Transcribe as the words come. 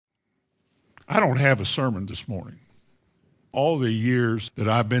I don't have a sermon this morning. All the years that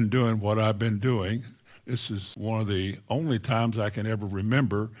I've been doing what I've been doing, this is one of the only times I can ever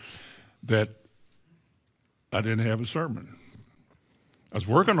remember that I didn't have a sermon. I was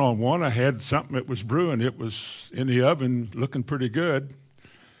working on one. I had something that was brewing. It was in the oven looking pretty good.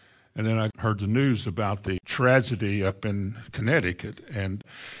 And then I heard the news about the tragedy up in Connecticut, and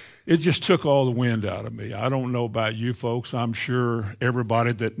it just took all the wind out of me. I don't know about you folks. I'm sure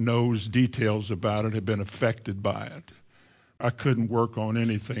everybody that knows details about it had been affected by it. I couldn't work on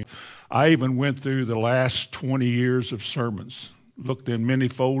anything. I even went through the last 20 years of sermons, looked in many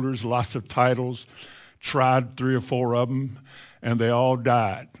folders, lots of titles, tried 3 or 4 of them, and they all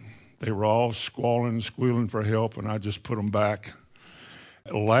died. They were all squalling and squealing for help, and I just put them back.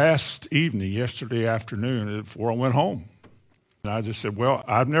 Last evening, yesterday afternoon, before I went home, and I just said, well,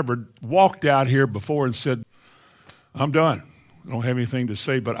 I've never walked out here before and said, I'm done. I don't have anything to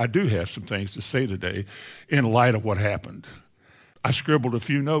say, but I do have some things to say today in light of what happened. I scribbled a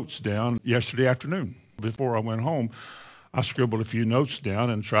few notes down yesterday afternoon. Before I went home, I scribbled a few notes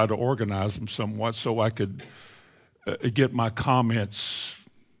down and tried to organize them somewhat so I could get my comments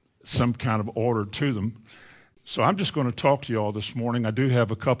some kind of order to them. So I'm just going to talk to you all this morning. I do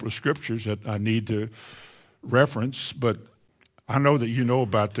have a couple of scriptures that I need to reference, but I know that you know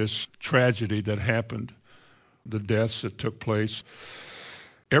about this tragedy that happened, the deaths that took place.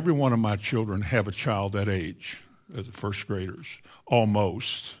 Every one of my children have a child that age, as first graders,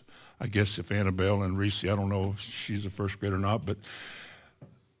 almost. I guess if Annabelle and Reese, I don't know if she's a first grader or not, but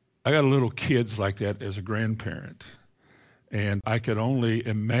I got little kids like that as a grandparent. And I could only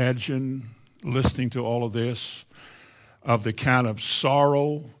imagine listening to all of this, of the kind of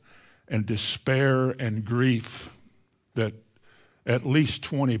sorrow and despair and grief that at least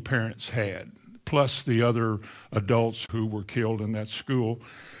 20 parents had, plus the other adults who were killed in that school.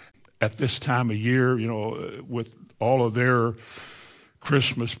 At this time of year, with all of their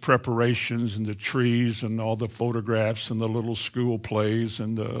Christmas preparations and the trees and all the photographs and the little school plays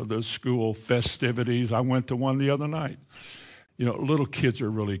and the school festivities. I went to one the other night. Little kids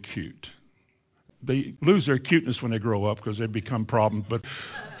are really cute. They lose their cuteness when they grow up because they become problems, but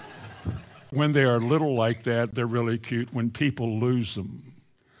when they are little like that, they're really cute. When people lose them,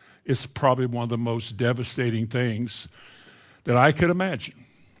 it's probably one of the most devastating things that I could imagine.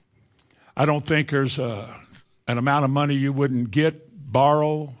 I don't think there's an amount of money you wouldn't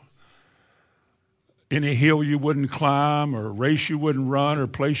borrow, any hill you wouldn't climb, or race you wouldn't run, or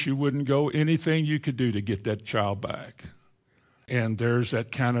place you wouldn't go, anything you could do to get that child back. And there's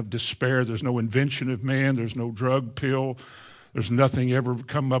that kind of despair. There's no invention of man. There's no drug pill. There's nothing ever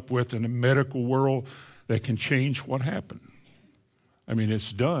come up with in the medical world that can change what happened. I mean,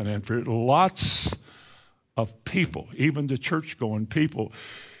 it's done. And for lots of people, even the church-going people,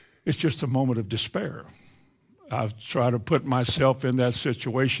 it's just a moment of despair. I've tried to put myself in that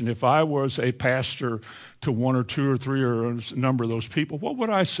situation. If I was a pastor to 1 or 2 or 3 or a number of those people, what would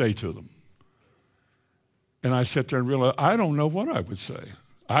I say to them? And I sat there and realized, I don't know what I would say.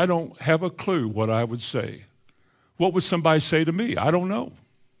 I don't have a clue what I would say. What would somebody say to me? I don't know.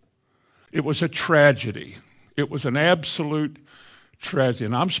 It was a tragedy. It was an absolute tragedy.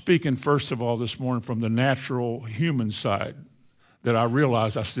 And I'm speaking, first of all, this morning from the natural human side that I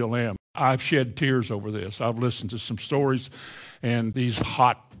realize I still am. I've shed tears over this. I've listened to some stories, and these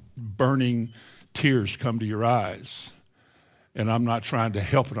hot, burning tears come to your eyes. And I'm not trying to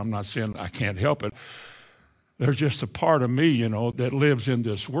help it. I'm not saying I can't help it. There's just a part of me, that lives in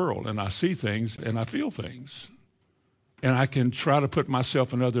this world, and I see things and I feel things. And I can try to put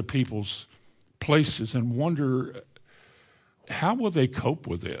myself in other people's places and wonder, how will they cope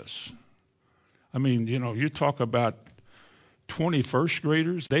with this? I mean, you talk about 20 first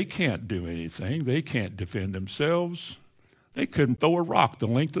graders, they can't do anything. They can't defend themselves. They couldn't throw a rock the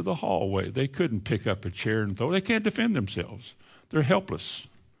length of the hallway. They couldn't pick up a chair and throw. They can't defend themselves. They're helpless,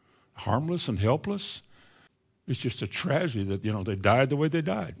 harmless and helpless. It's just a tragedy that, they died the way they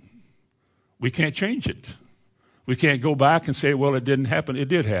died. We can't change it. We can't go back and say, well, it didn't happen. It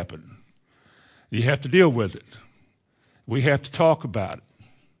did happen. You have to deal with it. We have to talk about it.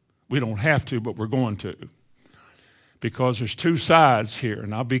 We don't have to, but we're going to. Because there's 2 sides here,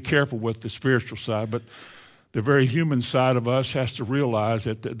 and I'll be careful with the spiritual side, but the very human side of us has to realize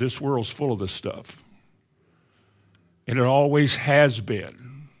that this world's full of this stuff. And it always has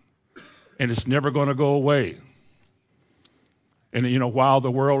been. And it's never going to go away. And, while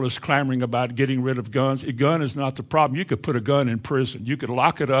the world is clamoring about getting rid of guns, a gun is not the problem. You could put a gun in prison. You could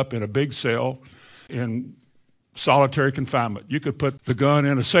lock it up in a big cell in solitary confinement. You could put the gun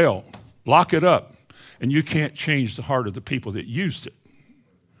in a cell, lock it up, and you can't change the heart of the people that used it.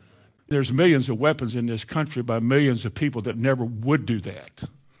 There's millions of weapons in this country by millions of people that never would do that.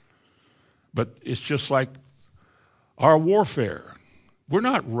 But it's just like our warfare. We're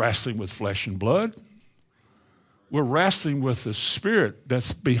not wrestling with flesh and blood. We're wrestling with the spirit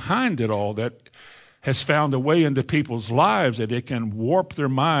that's behind it all, that has found a way into people's lives that it can warp their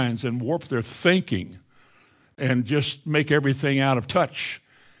minds and warp their thinking and just make everything out of touch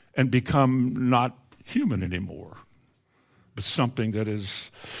and become not human anymore, but something that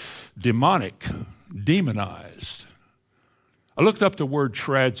is demonic, demonized. I looked up the word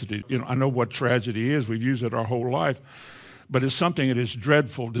tragedy. I know what tragedy is. We've used it our whole life. But it's something that is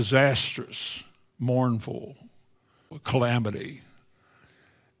dreadful, disastrous, mournful, calamity.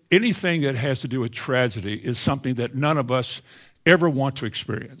 Anything that has to do with tragedy is something that none of us ever want to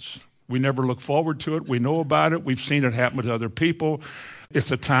experience. We never look forward to it. We know about it. We've seen it happen to other people.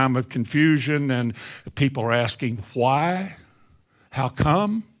 It's a time of confusion, and people are asking, why? How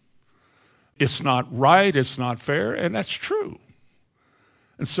come? It's not right. It's not fair. And that's true.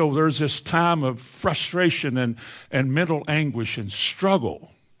 And so there's this time of frustration and mental anguish and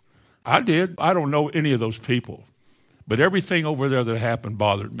struggle. I don't know any of those people. But everything over there that happened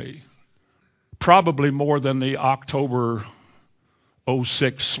bothered me. Probably more than the October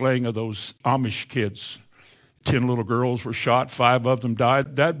 06 slaying of those Amish kids. 10 little girls were shot, 5 of them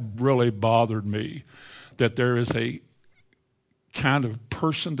died. That really bothered me, that there is a kind of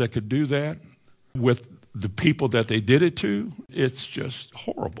person that could do that with the people that they did it to. It's just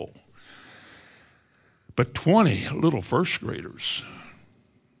horrible. But 20 little first graders.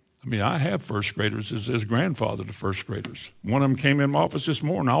 I mean, I have first graders as grandfather to first graders. One of them came in my office this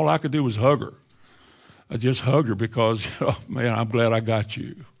morning. All I could do was hug her. I just hugged her because, oh, man, I'm glad I got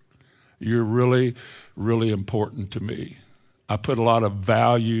you. You're really, really important to me. I put a lot of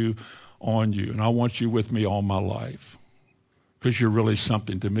value on you, and I want you with me all my life because you're really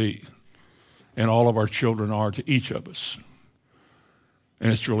something to me. And all of our children are to each of us.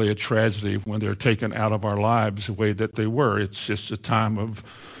 And it's really a tragedy when they're taken out of our lives the way that they were. It's just a time of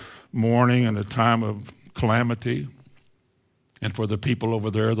mourning and a time of calamity. And for the people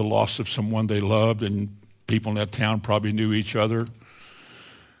over there, the loss of someone they loved, and people in that town probably knew each other.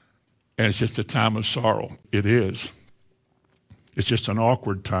 And it's just a time of sorrow. It is. It's just an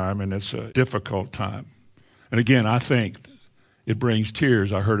awkward time, and it's a difficult time. And again, I think it brings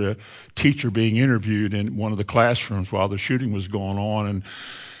tears. I heard a teacher being interviewed in one of the classrooms while the shooting was going on,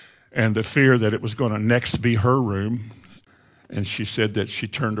 and the fear that it was going to next be her room. And she said that she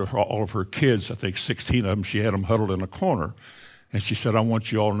turned to all of her kids, I think 16 of them, she had them huddled in a corner. And she said, I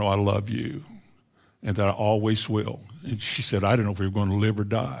want you all to know I love you and that I always will. And she said, I didn't know if we were going to live or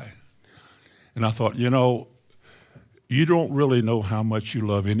die. And I thought, you don't really know how much you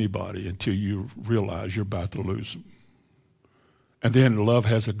love anybody until you realize you're about to lose them. And then love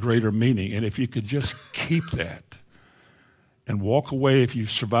has a greater meaning. And if you could just keep that and walk away, if you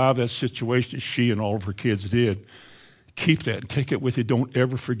survive that situation, as she and all of her kids did, keep that and take it with you. Don't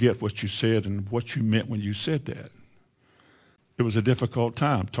ever forget what you said and what you meant when you said that. It was a difficult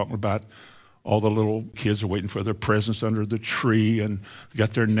time, talking about all the little kids are waiting for their presents under the tree and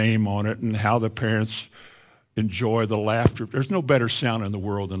got their name on it, and how the parents enjoy the laughter. There's no better sound in the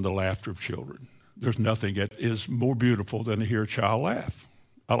world than the laughter of children. There's nothing that is more beautiful than to hear a child laugh.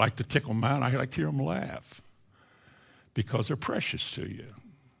 I like to tickle mine. I like to hear them laugh because they're precious to you.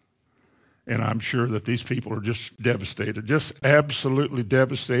 And I'm sure that these people are just devastated, just absolutely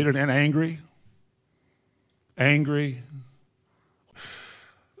devastated and angry. Angry.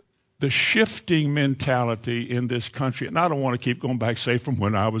 The shifting mentality in this country, and I don't want to keep going back, say, from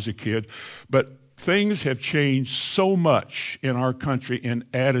when I was a kid, but things have changed so much in our country in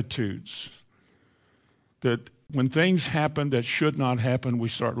attitudes that when things happen that should not happen, we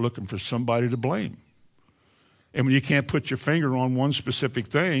start looking for somebody to blame. And when you can't put your finger on one specific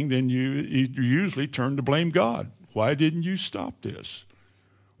thing, then you usually turn to blame God. Why didn't you stop this?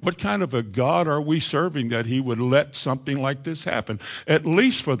 What kind of a God are we serving that he would let something like this happen? At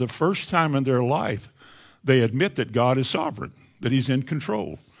least for the first time in their life, they admit that God is sovereign, that he's in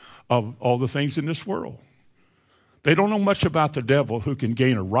control of all the things in this world. They don't know much about the devil, who can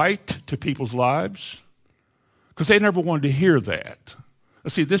gain a right to people's lives, because they never wanted to hear that.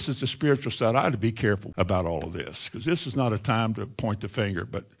 See, this is the spiritual side. I had to be careful about all of this, because this is not a time to point the finger,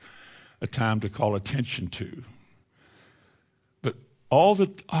 but a time to call attention to. But all the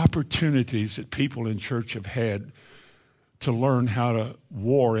opportunities that people in church have had to learn how to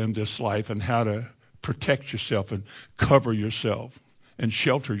war in this life and how to protect yourself and cover yourself and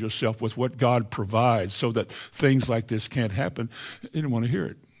shelter yourself with what God provides so that things like this can't happen, they didn't want to hear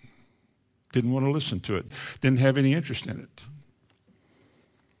it. Didn't want to listen to it. Didn't have any interest in it.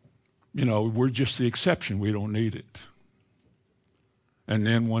 We're just the exception. We don't need it. And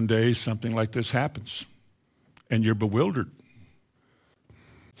then one day something like this happens, and you're bewildered.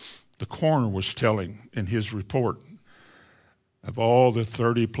 The coroner was telling in his report of all the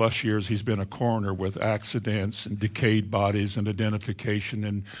 30-plus years he's been a coroner with accidents and decayed bodies and identification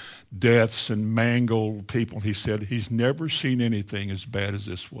and deaths and mangled people. He said he's never seen anything as bad as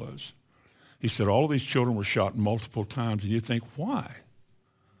this was. He said all of these children were shot multiple times, and you think, why?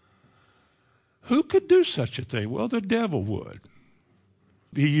 Who could do such a thing? Well, the devil would.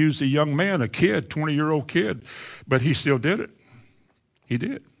 He used a young man, a kid, 20-year-old kid, but he still did it. He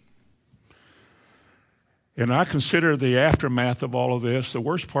did. And I consider the aftermath of all of this, the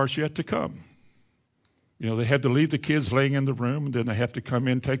worst part's yet to come. They had to leave the kids laying in the room, and then they have to come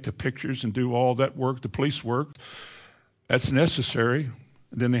in, take the pictures, and do all that work, the police work. That's necessary.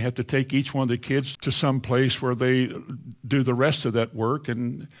 And then they have to take each one of the kids to some place where they do the rest of that work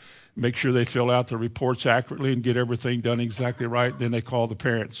and make sure they fill out the reports accurately and get everything done exactly right. Then they call the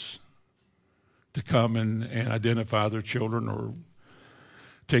parents to come and identify their children or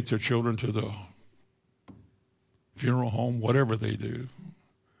take their children to the funeral home, whatever they do.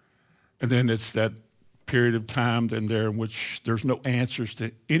 And then it's that period of time then there in which there's no answers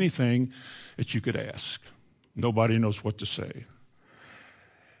to anything that you could ask. Nobody knows what to say.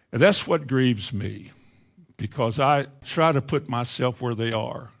 And that's what grieves me, because I try to put myself where they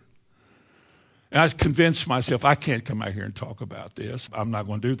are. And I convince myself I can't come out here and talk about this. I'm not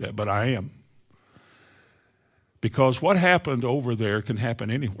going to do that, but I am. Because what happened over there can happen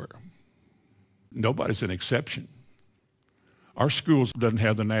anywhere. Nobody's an exception. Our schools doesn't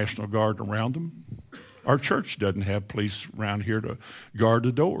have the National Guard around them. Our church doesn't have police around here to guard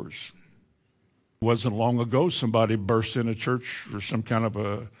the doors. It wasn't long ago somebody burst in a church for some kind of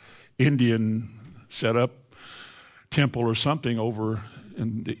a Indian set-up temple or something over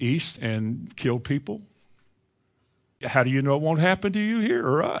in the east and killed people. How do you know it won't happen to you here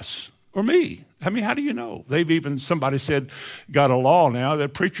or us or me? I mean, how do you know? They've even, somebody said, got a law now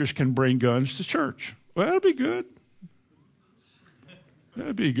that preachers can bring guns to church. Well, that'll be good.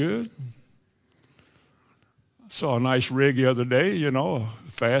 That'd be good. Saw a nice rig the other day, a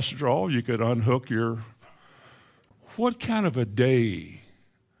fast draw. You could unhook your... What kind of a day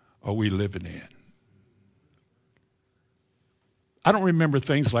are we living in? I don't remember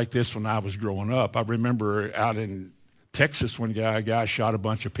things like this when I was growing up. I remember out in Texas when a guy shot a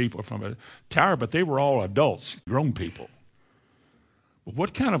bunch of people from a tower, but they were all adults, grown people. But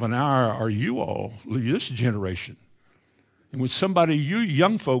what kind of an hour are you all, this generation, in which somebody you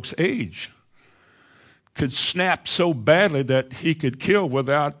young folks' age could snap so badly that he could kill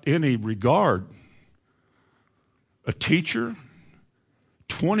without any regard? A teacher,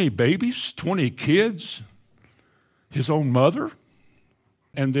 20 babies, 20 kids, his own mother,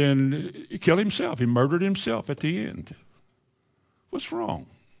 and then kill himself. He murdered himself at the end. What's wrong?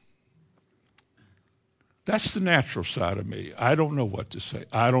 That's the natural side of me. I don't know what to say.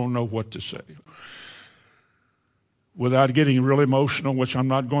 I don't know what to say. Without getting real emotional, which I'm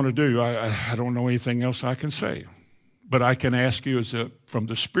not going to do, I don't know anything else I can say. But I can ask you from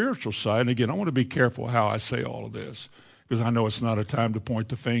the spiritual side, and again, I want to be careful how I say all of this, because I know it's not a time to point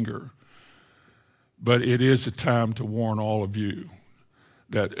the finger. But it is a time to warn all of you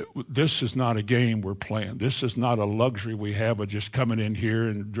that this is not a game we're playing. This is not a luxury we have of just coming in here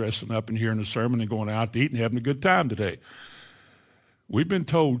and dressing up and hearing a sermon and going out to eat and having a good time today. We've been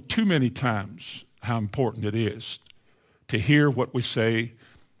told too many times how important it is to hear what we say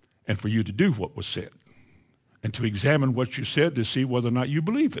and for you to do what was said and to examine what you said to see whether or not you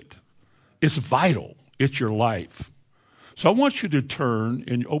believe it. It's vital. It's your life. So I want you to turn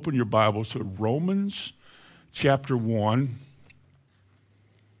and open your Bibles to Romans chapter 1,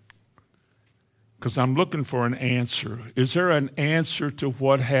 because I'm looking for an answer. Is there an answer to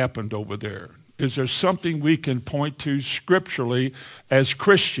what happened over there? Is there something we can point to scripturally as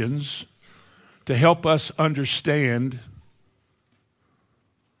Christians to help us understand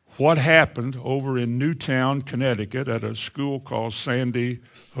what happened over in Newtown, Connecticut at a school called Sandy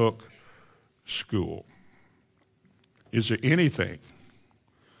Hook School? Is there anything?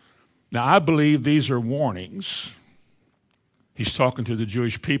 Now, I believe these are warnings. He's talking to the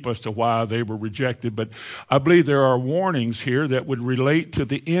Jewish people as to why they were rejected, but I believe there are warnings here that would relate to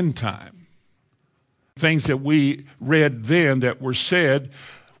the end time. Things that we read then that were said,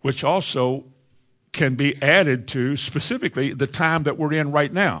 which also can be added to specifically the time that we're in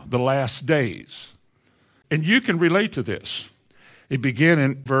right now, the last days. And you can relate to this. It began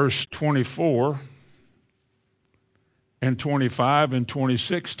in verse 24 and 25 and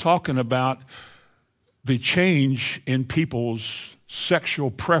 26, talking about the change in people's sexual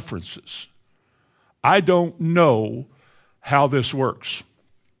preferences. I don't know how this works.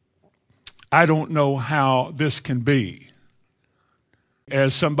 I don't know how this can be.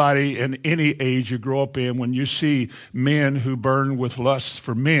 As somebody in any age you grow up in, when you see men who burn with lust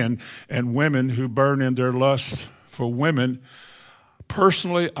for men and women who burn in their lust for women,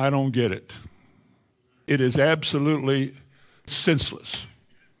 personally, I don't get it. It is absolutely senseless.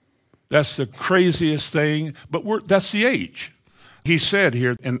 That's the craziest thing, but that's the age. He said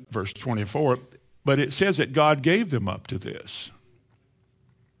here in verse 24, but it says that God gave them up to this.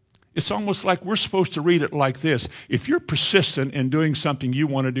 It's almost like we're supposed to read it like this. If you're persistent in doing something you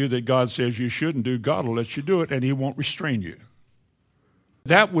want to do that God says you shouldn't do, God will let you do it and he won't restrain you.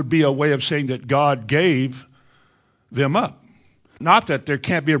 That would be a way of saying that God gave them up. Not that there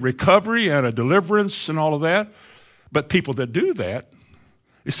can't be a recovery and a deliverance and all of that, but people that do that,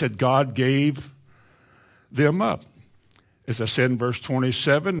 it said God gave them up. As I said in verse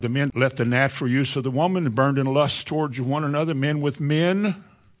 27, the men left the natural use of the woman and burned in lust towards one another, men with men.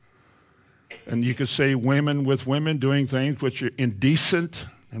 And you could say women with women, doing things which are indecent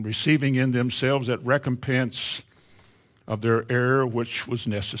and receiving in themselves that recompense of their error which was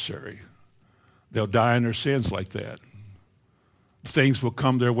necessary. They'll die in their sins like that. Things will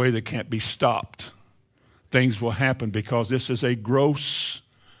come their way that can't be stopped. Things will happen because this is a gross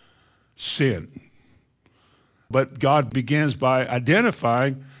sin. But God begins by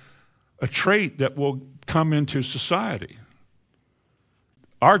identifying a trait that will come into society.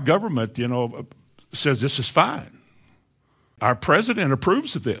 Our government, says this is fine. Our president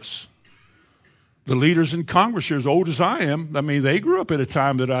approves of this. The leaders in Congress are as old as I am. They grew up at a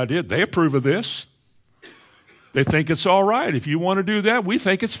time that I did. They approve of this. They think it's all right. If you want to do that, we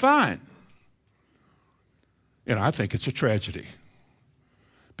think it's fine. And I think it's a tragedy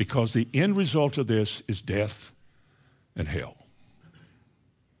because the end result of this is death and hell.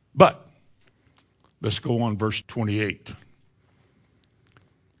 But let's go on verse 28.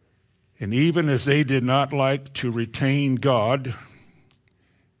 And even as they did not like to retain God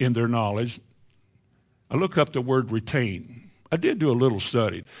in their knowledge, I looked up the word retain. I did do a little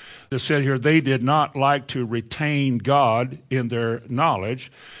study. It said here, they did not like to retain God in their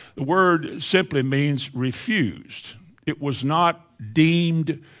knowledge. The word simply means refused. It was not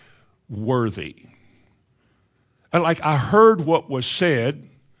deemed worthy. I heard what was said.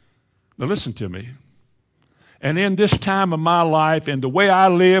 Now listen to me. And in this time of my life and the way I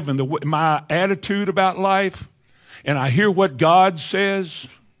live and my attitude about life, and I hear what God says,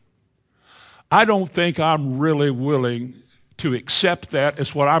 I don't think I'm really willing to accept that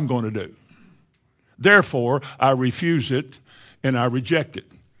as what I'm going to do. Therefore, I refuse it and I reject it.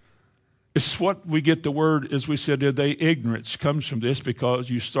 It's what we get the word, as we said today, ignorance comes from this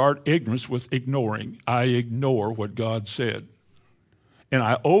because you start ignorance with ignoring. I ignore what God said. And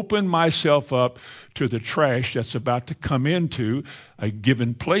I open myself up to the trash that's about to come into a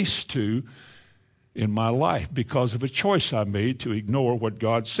given place to in my life because of a choice I made to ignore what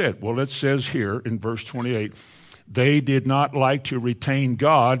God said. Well, it says here in verse 28, they did not like to retain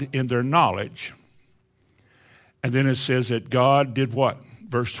God in their knowledge. And then it says that God did what?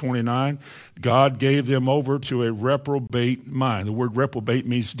 Verse 29, God gave them over to a reprobate mind. The word reprobate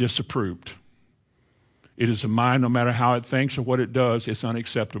means disapproved. It is a mind, no matter how it thinks or what it does, it's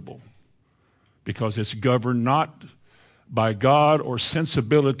unacceptable because it's governed not by God or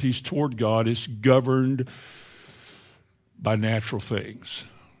sensibilities toward God. It's governed by natural things.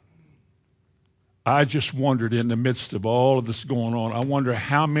 I just wondered in the midst of all of this going on, I wonder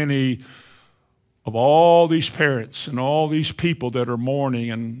how many of all these parents and all these people that are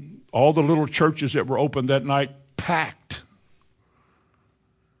mourning and all the little churches that were open that night packed,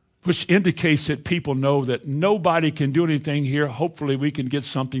 which indicates that people know that nobody can do anything here. Hopefully we can get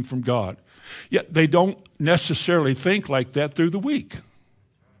something from God. Yet they don't necessarily think like that through the week.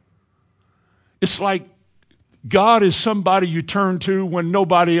 It's like God is somebody you turn to when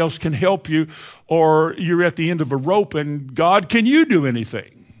nobody else can help you, or you're at the end of a rope and God, can you do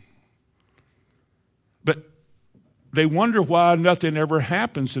anything? But they wonder why nothing ever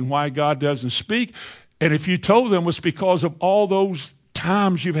happens and why God doesn't speak. And if you told them it's because of all those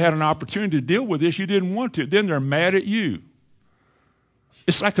times you've had an opportunity to deal with this, you didn't want to, then they're mad at you.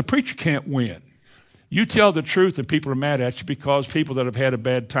 It's like the preacher can't win. You tell the truth and people are mad at you because people that have had a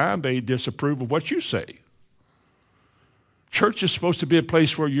bad time, they disapprove of what you say. Church is supposed to be a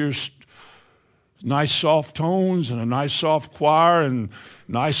place where you're nice soft tones and a nice soft choir and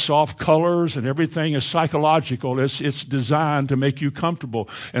nice soft colors and everything is psychological. It's designed to make you comfortable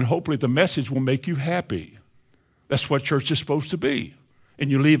and hopefully the message will make you happy. That's what church is supposed to be. And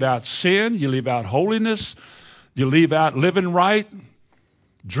you leave out sin, you leave out holiness, you leave out living right,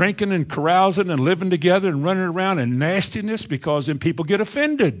 drinking and carousing and living together and running around in nastiness, because then people get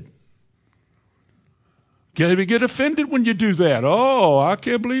offended. They get offended when you do that. Oh, I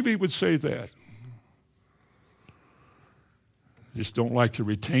can't believe he would say that. Just don't like to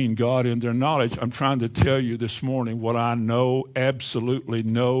retain God in their knowledge. I'm trying to tell you this morning what I know, absolutely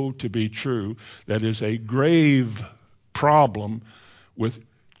know to be true. That is a grave problem with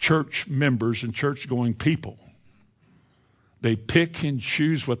church members and church-going people. They pick and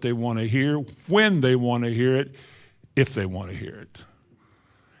choose what they want to hear, when they want to hear it, if they want to hear it.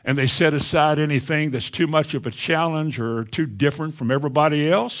 And they set aside anything that's too much of a challenge or too different from everybody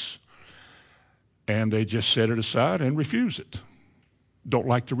else, and they just set it aside and refuse it. Don't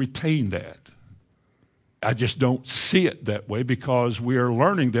like to retain that. I just don't see it that way, because we are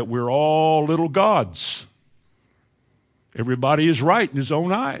learning that we're all little gods. Everybody is right in his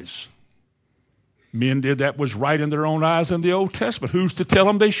own eyes. Men did that was right in their own eyes in the Old Testament. Who's to tell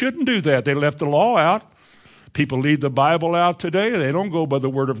them they shouldn't do that? They left the law out. People leave the Bible out today. They don't go by the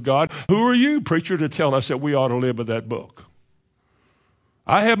Word of God. Who are you, preacher, to tell us that we ought to live by that book?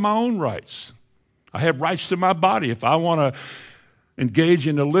 I have my own rights. I have rights to my body. If I want to engage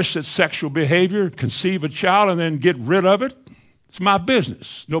in illicit sexual behavior, conceive a child, and then get rid of it, it's my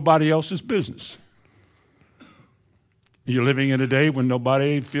business, nobody else's business. You're living in a day when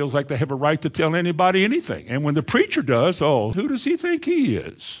nobody feels like they have a right to tell anybody anything. And when the preacher does, oh, who does he think he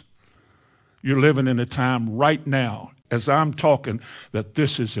is? You're living in a time right now, as I'm talking, that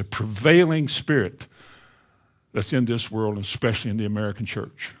this is a prevailing spirit that's in this world, especially in the American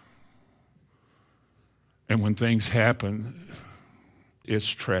church. And when things happen, it's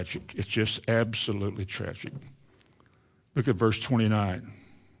tragic. It's just absolutely tragic. Look at verse 29.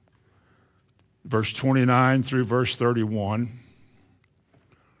 Verse 29 through verse 31.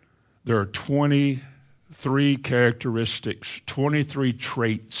 There are 23 characteristics, 23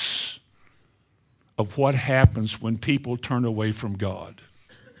 traits of what happens when people turn away from God.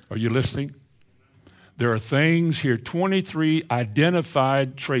 Are you listening? There are things here, 23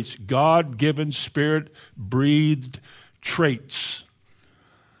 identified traits, God-given, Spirit-breathed traits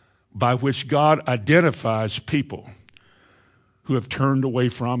by which God identifies people who have turned away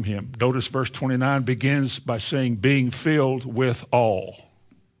from him. Notice verse 29 begins by saying, being filled with all.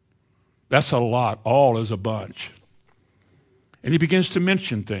 That's a lot. All is a bunch. And he begins to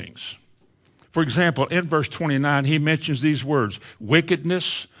mention things. For example, in verse 29, he mentions these words: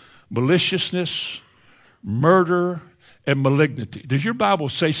 wickedness, maliciousness, murder, and malignity. Does your Bible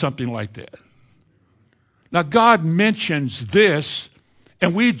say something like that? Now, God mentions this,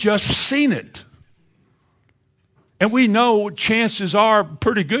 and we've just seen it. And we know chances are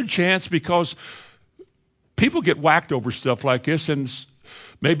pretty good chance, because people get whacked over stuff like this, and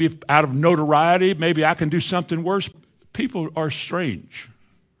maybe out of notoriety, maybe I can do something worse. People are strange.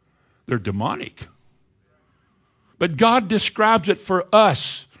 They're demonic. But God describes it for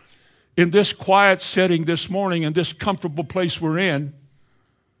us in this quiet setting this morning, in this comfortable place we're in,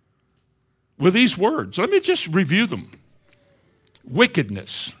 with these words. Let me just review them.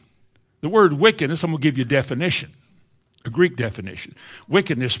 Wickedness. The word wickedness, I'm going to give you a definition, a Greek definition.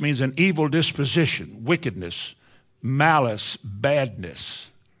 Wickedness means an evil disposition, wickedness, malice,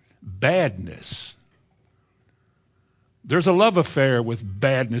 badness. Badness. There's a love affair with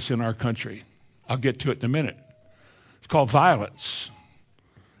badness in our country. I'll get to it in a minute. It's called violence.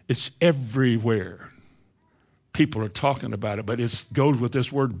 It's everywhere. People are talking about it, but it goes with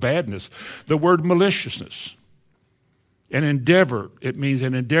this word badness. The word maliciousness. An endeavor. It means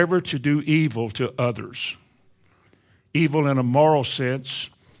an endeavor to do evil to others. Evil in a moral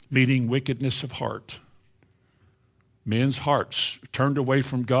sense, meaning wickedness of heart. Men's hearts turned away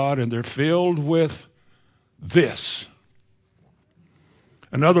from God, and they're filled with this.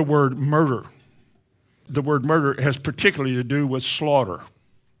 Another word, murder. The word murder has particularly to do with slaughter.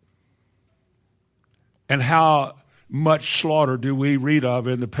 And how much slaughter do we read of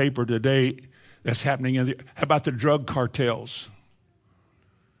in the paper today that's happening? How about the drug cartels?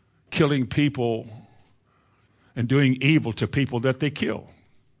 Killing people and doing evil to people that they kill,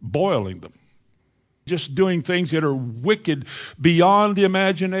 boiling them. Just doing things that are wicked beyond the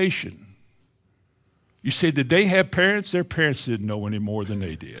imagination. You say, did they have parents? Their parents didn't know any more than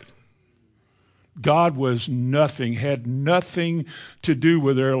they did. God was nothing, had nothing to do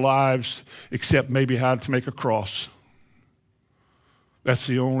with their lives except maybe how to make a cross. That's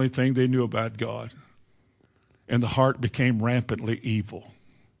the only thing they knew about God. And the heart became rampantly evil.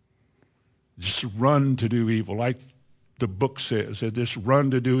 Just run to do evil, like the book says, this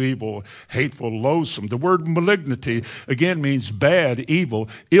run to do evil, hateful, loathsome. The word malignity, again, means bad, evil,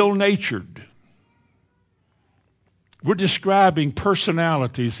 ill-natured. We're describing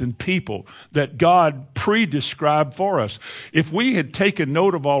personalities and people that God pre-described for us. If we had taken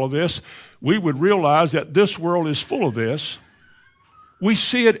note of all of this, we would realize that this world is full of this. We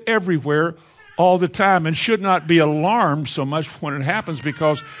see it everywhere all the time and should not be alarmed so much when it happens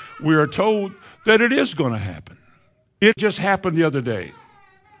because we are told that it is going to happen. It just happened the other day.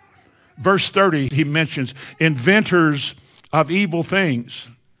 Verse 30, he mentions inventors of evil things.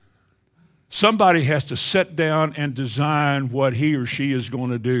 Somebody has to sit down and design what he or she is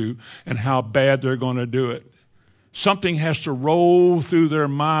going to do and how bad they're going to do it. Something has to roll through their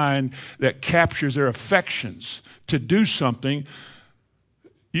mind that captures their affections to do something.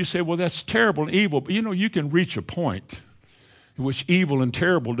 You say, well, that's terrible and evil. But you can reach a point in which evil and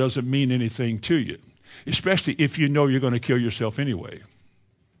terrible doesn't mean anything to you, especially if you know you're going to kill yourself anyway.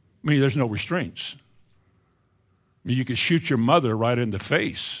 There's no restraints. You could shoot your mother right in the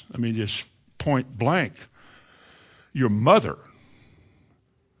face. Just point blank. Your mother.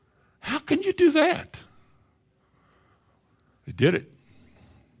 How can you do that? They did it.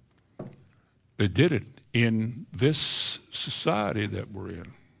 They did it in this society that we're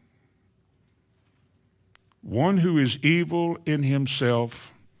in. One who is evil in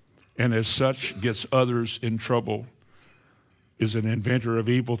himself and as such gets others in trouble is an inventor of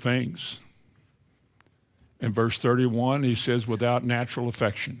evil things. In verse 31, he says, without natural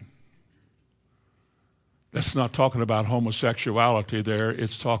affection. That's not talking about homosexuality there.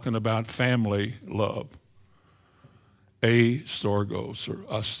 It's talking about family love. Astorgos or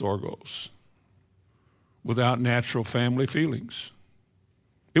astorgos. Without natural family feelings.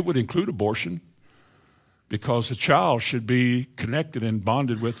 It would include abortion because the child should be connected and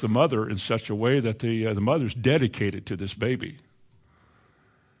bonded with the mother in such a way that the mother's dedicated to this baby.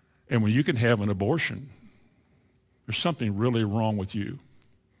 And when you can have an abortion, there's something really wrong with you.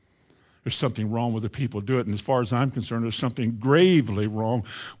 There's something wrong with the people who do it. And as far as I'm concerned, there's something gravely wrong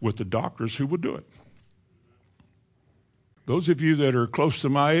with the doctors who would do it. Those of you that are close to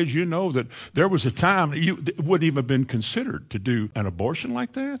my age, you know that there was a time it wouldn't even have been considered to do an abortion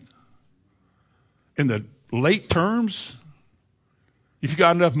like that. In the late terms, if you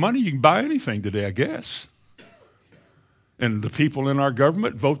got enough money, you can buy anything today, I guess. And the people in our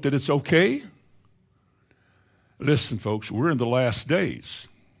government vote that it's okay. Listen, folks, we're in the last days.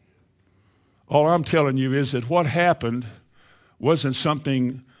 All I'm telling you is that what happened wasn't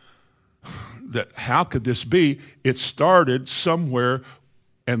something that, how could this be? It started somewhere,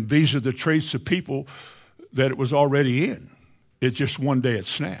 and these are the traits of people that it was already in. It just one day it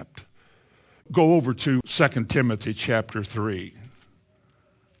snapped. Go over to 2 Timothy chapter 3.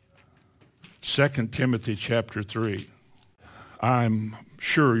 2 Timothy chapter 3. I'm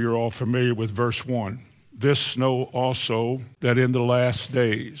sure you're all familiar with verse 1. This know also that in the last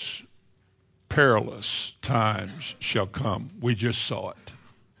days perilous times shall come. We just saw it.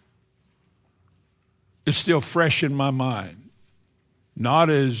 It's still fresh in my mind. Not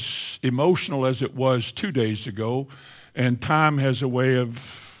as emotional as it was 2 days ago, and time has a way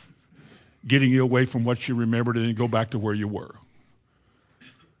of getting you away from what you remembered and go back to where you were.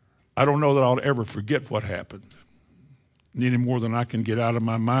 I don't know that I'll ever forget what happened. Any more than I can get out of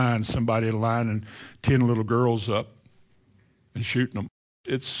my mind somebody lining 10 little girls up and shooting them.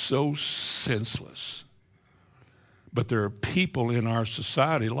 It's so senseless. But there are people in our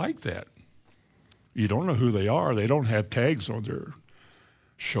society like that. You don't know who they are. They don't have tags on their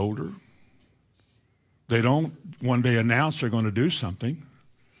shoulder. They don't one day announce they're going to do something,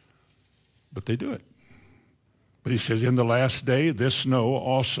 but they do it. But he says, in the last day, this know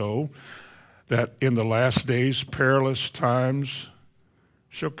also that in the last days perilous times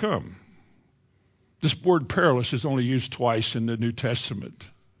shall come. This word perilous is only used twice in the New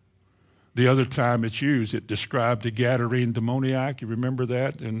Testament. The other time it's used, it described the Gadarene demoniac. You remember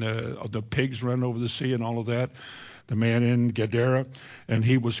that? And the pigs run over the sea and all of that. The man in Gadara. And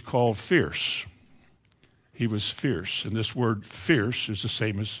he was called fierce. He was fierce. And this word fierce is the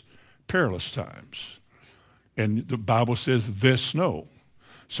same as perilous times. And the Bible says this know.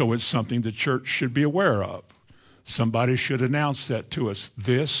 So it's something the church should be aware of. Somebody should announce that to us.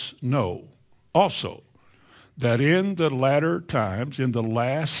 This know also, that in the latter times, in the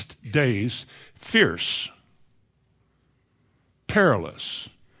last days, fierce, perilous,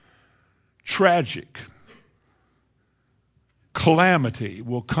 tragic, calamity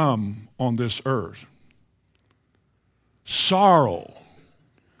will come on this earth. Sorrow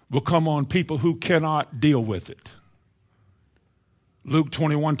will come on people who cannot deal with it. Luke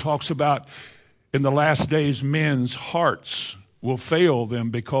 21 talks about in the last days men's hearts will fail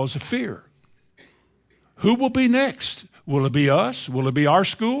them because of fear. Who will be next? Will it be us? Will it be our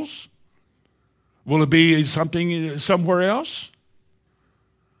schools? Will it be something somewhere else?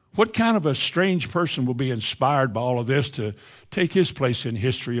 What kind of a strange person will be inspired by all of this to take his place in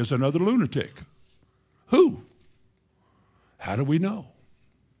history as another lunatic? Who? How do we know?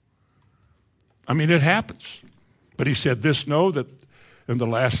 I mean, it happens. But he said this, know that in the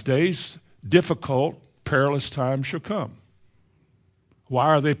last days, difficult, perilous times shall come. Why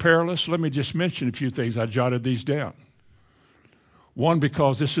are they perilous? Let me just mention a few things. I jotted these down. One,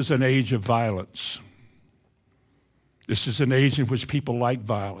 because this is an age of violence. This is an age in which people like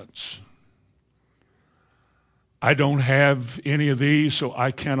violence. I don't have any of these, so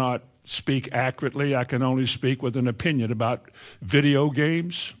I cannot speak accurately. I can only speak with an opinion about video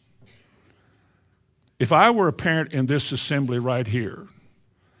games. If I were a parent in this assembly right here,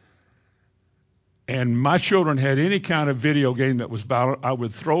 and my children had any kind of video game that was violent, I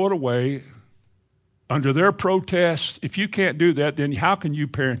would throw it away under their protest. If you can't do that, then how can you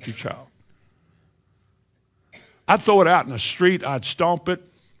parent your child? I'd throw it out in the street, I'd stomp it,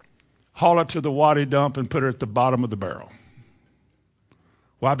 haul it to the waddy dump, and put it at the bottom of the barrel.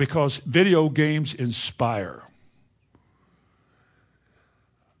 Why? Because video games inspire.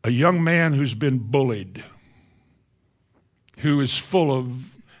 A young man who's been bullied, who is full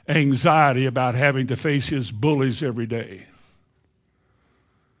of anxiety about having to face his bullies every day,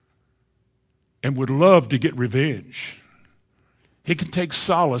 and would love to get revenge. He can take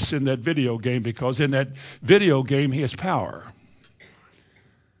solace in that video game because in that video game he has power.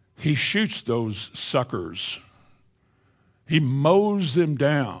 He shoots those suckers. He mows them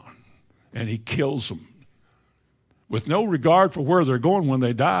down and he kills them with no regard for where they're going when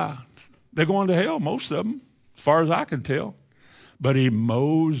they die. They're going to hell, most of them, as far as I can tell. But he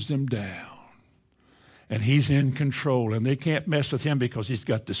mows them down. And he's in control, and they can't mess with him because he's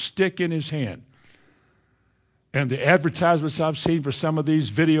got the stick in his hand. And the advertisements I've seen for some of these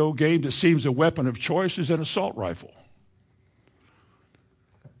video games, it seems a weapon of choice is an assault rifle.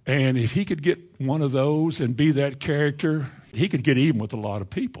 And if he could get one of those and be that character, he could get even with a lot of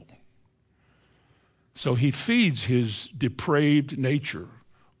people. So he feeds his depraved nature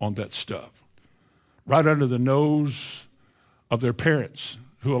on that stuff, right under the nose of their parents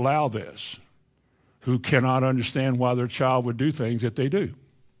who allow this, who cannot understand why their child would do things that they do.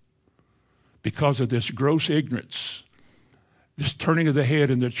 Because of this gross ignorance, this turning of the head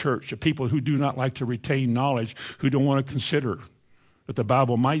in the church, of people who do not like to retain knowledge, who don't want to consider that the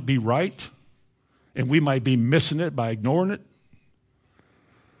Bible might be right, and we might be missing it by ignoring it.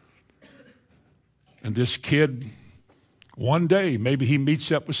 And this kid, one day, maybe he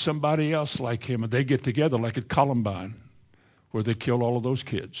meets up with somebody else like him, and they get together like at Columbine, where they killed all of those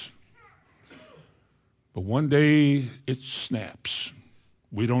kids. But one day, it snaps.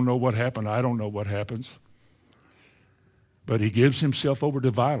 We don't know what happened. I don't know what happens. But he gives himself over to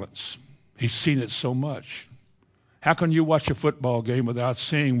violence. He's seen it so much. How can you watch a football game without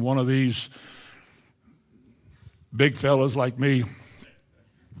seeing one of these big fellas like me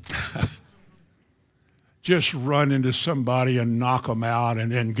just run into somebody and knock them out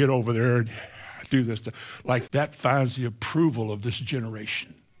and then get over there and do this? Like that finds the approval of this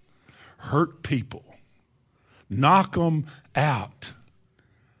generation. Hurt people. Knock them out.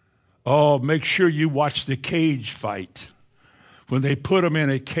 Oh, make sure you watch the cage fight. When they put them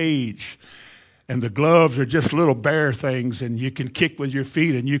in a cage and the gloves are just little bare things and you can kick with your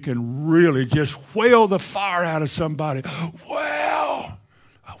feet and you can really just whale the fire out of somebody. Well,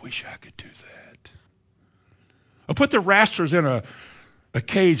 I wish I could do that. Or put the wrestlers in a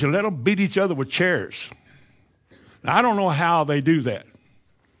cage and let them beat each other with chairs. Now, I don't know how they do that.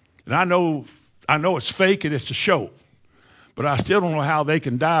 And I know it's fake and it's a show. But I still don't know how they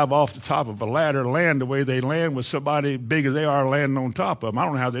can dive off the top of a ladder and land the way they land with somebody big as they are landing on top of them. I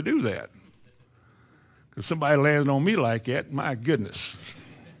don't know how they do that. If somebody landed on me like that, my goodness.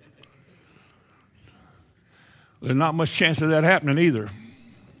 There's not much chance of that happening either.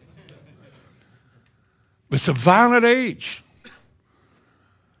 But it's a violent age.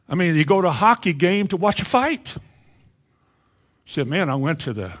 I mean, you go to a hockey game to watch a fight. Said, man, I went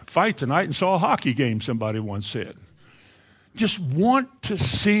to the fight tonight and saw a hockey game, somebody once said. Just want to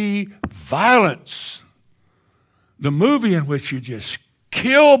see violence. The movie in which you just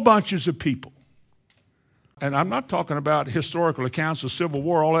kill bunches of people. And I'm not talking about historical accounts of Civil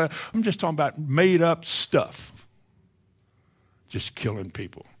War, all that. I'm just talking about made up stuff. Just killing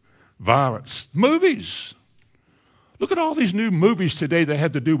people. Violence. Movies. Look at all these new movies today that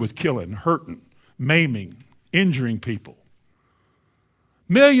have to do with killing, hurting, maiming, injuring people.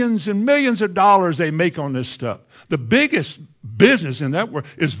 Millions and millions of dollars they make on this stuff. The biggest business in that world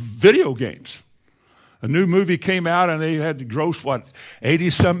is video games. A new movie came out and they had to gross,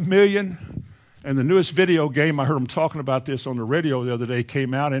 80-something million? And the newest video game, I heard them talking about this on the radio the other day,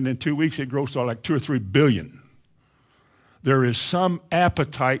 came out, and in 2 weeks it grossed out like 2 or 3 billion. There is some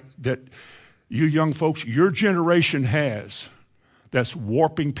appetite that you young folks, your generation has, that's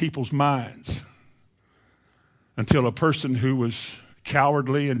warping people's minds until a person who was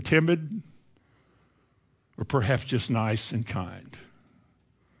cowardly and timid, or perhaps just nice and kind,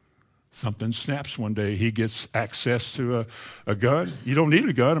 something snaps one day. He gets access to a gun. You don't need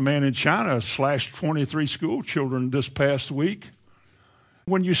a gun. A man in China slashed 23 school children this past week.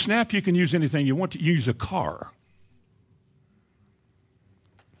 When you snap, you can use anything you want to. Use a car.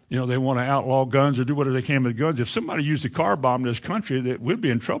 You know, they want to outlaw guns or do whatever they can with guns. If somebody used a car bomb in this country, we'd be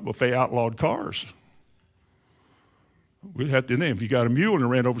in trouble if they outlawed cars. We'd have to, if you got a mule and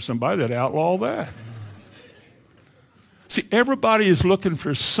ran over somebody, they'd outlaw that. See, everybody is looking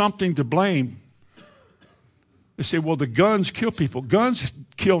for something to blame. They say, well, the guns kill people. Guns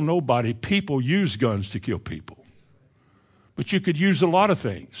kill nobody. People use guns to kill people. But you could use a lot of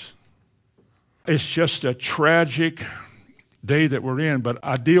things. It's just a tragic day that we're in, but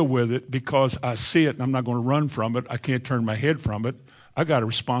I deal with it because I see it and I'm not going to run from it. I can't turn my head from it. I got a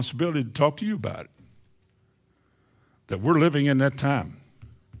responsibility to talk to you about it. That we're living in that time.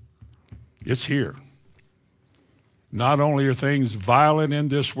 It's here. Not only are things violent in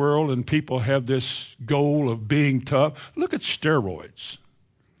this world and people have this goal of being tough, look at steroids.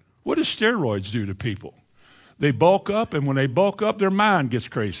 What do steroids do to people? They bulk up, and when they bulk up, their mind gets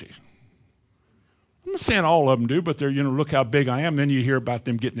crazy. I'm not saying all of them do, but they're, look how big I am. Then you hear about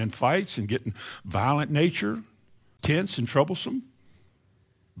them getting in fights and getting violent nature, tense and troublesome.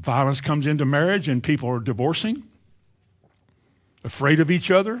 Violence comes into marriage and people are divorcing, afraid of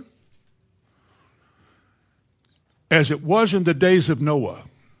each other. As it was in the days of Noah.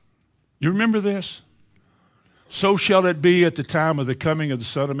 You remember this? So shall it be at the time of the coming of the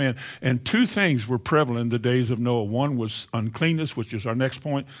Son of Man. And 2 things were prevalent in the days of Noah. One was uncleanness, which is our next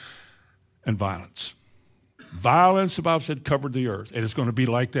point, and violence. Violence, the Bible said, covered the earth. And it's going to be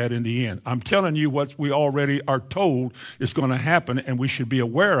like that in the end. I'm telling you what we already are told is going to happen, and we should be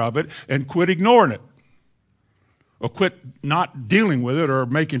aware of it and quit ignoring it. Or quit not dealing with it or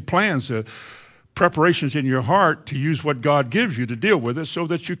making plans to preparations in your heart to use what God gives you to deal with it so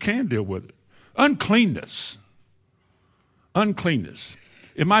that you can deal with it. Uncleanness. Uncleanness.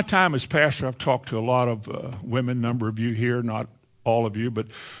 In my time as pastor, I've talked to a lot of women, a number of you here, not all of you, but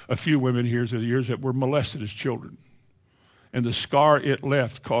a few women here through the years that were molested as children. And the scar it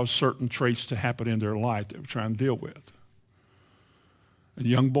left caused certain traits to happen in their life that we're trying to deal with. And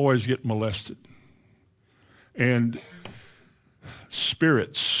young boys get molested. And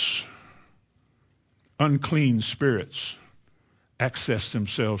spirits, unclean spirits, access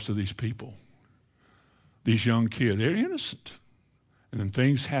themselves to these people, these young kids. They're innocent. And then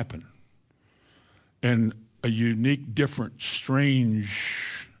things happen. And a unique, different,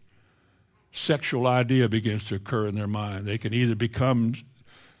 strange sexual idea begins to occur in their mind. They can either become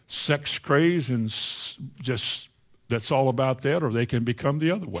sex crazed and just that's all about that, or they can become the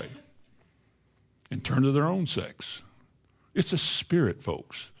other way and turn to their own sex. It's a spirit,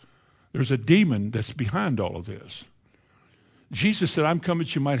 folks. There's a demon that's behind all of this. Jesus said, I'm coming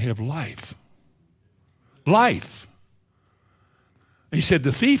that you might have life. Life. And he said,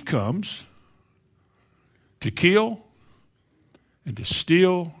 the thief comes to kill and to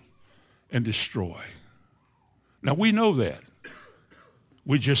steal and destroy. Now, we know that.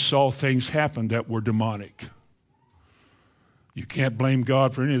 We just saw things happen that were demonic. You can't blame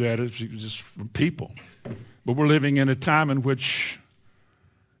God for any of that. It's just from people. But we're living in a time in which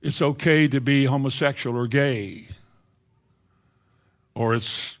it's okay to be homosexual or gay. Or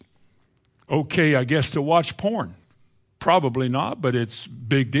it's okay, I guess, to watch porn. Probably not, but it's a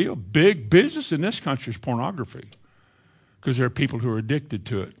big deal. Big business in this country is pornography because there are people who are addicted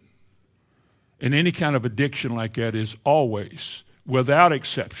to it. And any kind of addiction like that is always, without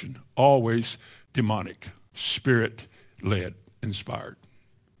exception, always demonic, spirit-led, inspired.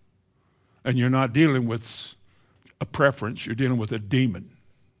 And you're not dealing with a preference, you're dealing with a demon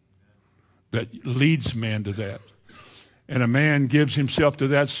that leads man to that. And a man gives himself to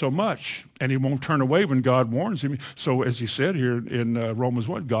that so much, and he won't turn away when God warns him. So as he said here in Romans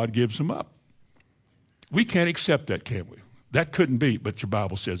 1, God gives him up. We can't accept that, can we? That couldn't be, but your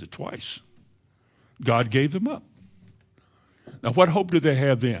Bible says it twice. God gave them up. Now, what hope do they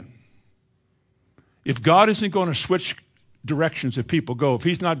have then? If God isn't going to switch directions that people go, if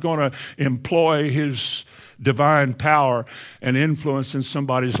he's not going to employ his divine power and influence in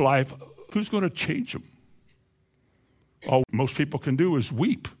somebody's life, who's going to change them? All most people can do is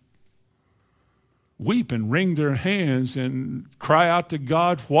weep. Weep and wring their hands and cry out to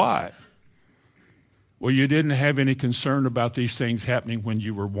God, why? Well, you didn't have any concern about these things happening when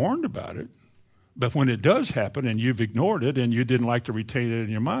you were warned about it. But when it does happen and you've ignored it and you didn't like to retain it in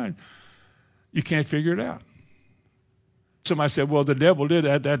your mind, you can't figure it out. Somebody said, well, the devil did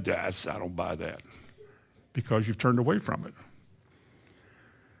that. I don't buy that, because you've turned away from it.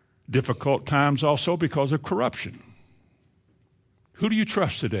 Difficult times also because of corruption. Who do you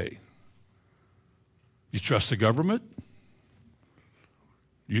trust today? You trust the government?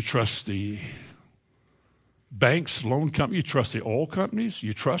 You trust the banks, loan companies? You trust the oil companies?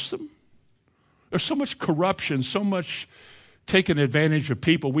 You trust them? There's so much corruption, so much taking advantage of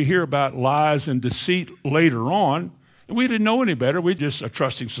people. We hear about lies and deceit later on, and we didn't know any better. We just are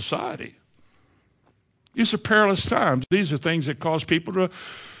trusting society. These are perilous times. These are things that cause people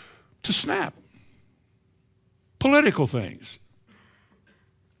to snap. Political things.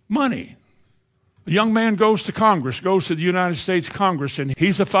 Money. A young man goes to Congress, goes to the United States Congress, and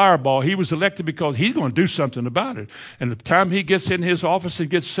he's a fireball. He was elected because he's going to do something about it. And the time he gets in his office and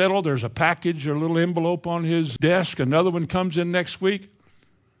gets settled, there's a package or a little envelope on his desk. Another one comes in next week.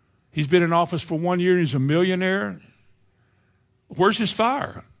 He's been in office for 1 year. He's a millionaire. Where's his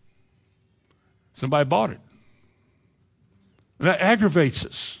fire? Somebody bought it. And that aggravates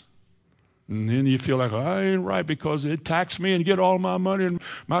us. And then you feel like, I ain't right because it taxed me and get all my money and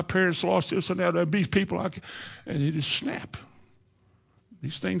my parents lost this and that. And these people, and you just snap.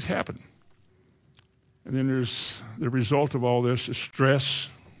 These things happen. And then there's the result of all this is stress,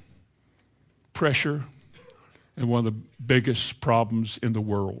 pressure, and one of the biggest problems in the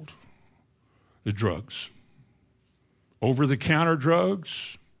world, the drugs. Over-the-counter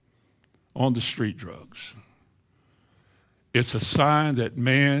drugs, on-the-street drugs. It's a sign that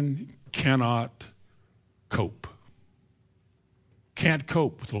man cannot cope. Can't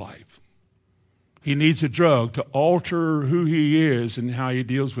cope with life. He needs a drug to alter who he is and how he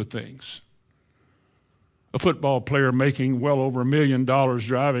deals with things. A football player making well over $1 million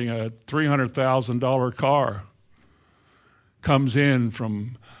driving a $300,000 car comes in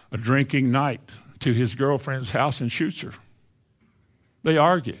from a drinking night to his girlfriend's house and shoots her. They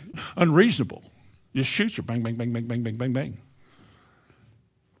argue. Unreasonable. Just shoots her. Bang, bang, bang, bang, bang, bang, bang, bang.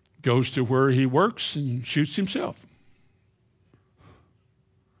 Goes to where he works and shoots himself.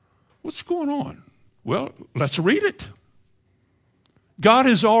 What's going on? Well, let's read it. God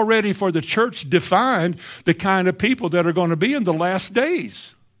has already, for the church, defined the kind of people that are going to be in the last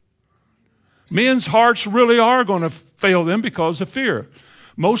days. Men's hearts really are going to fail them because of fear.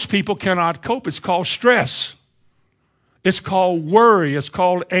 Most people cannot cope. It's called stress. It's called worry. It's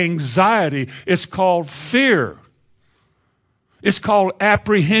called anxiety. It's called fear. It's called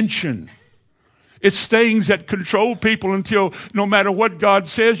apprehension. It's things that control people until no matter what God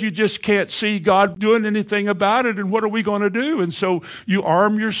says, you just can't see God doing anything about it. And what are we going to do? And so you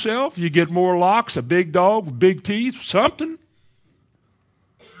arm yourself. You get more locks, a big dog with big teeth, something.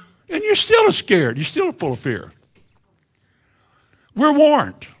 And you're still scared. You're still full of fear. We're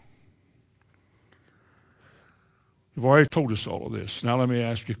warned. You've already told us all of this. Now let me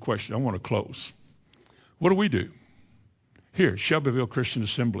ask you a question. I want to close. What do we do? Here, Shelbyville Christian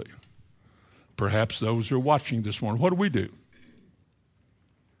Assembly. Perhaps those who are watching this morning, what do we do?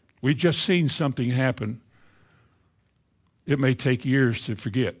 We've just seen something happen. It may take years to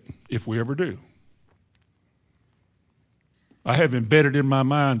forget, if we ever do. I have embedded in my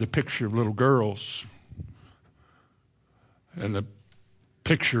mind the picture of little girls and the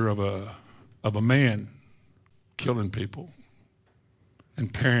picture of a man killing people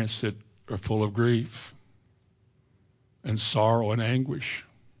and parents that are full of grief and sorrow and anguish.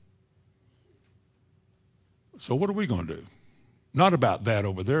 So what are we going to do? Not about that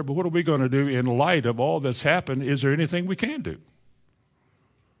over there, but what are we going to do in light of all that's happened? Is there anything we can do?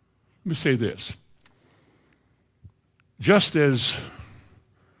 Let me say this. Just as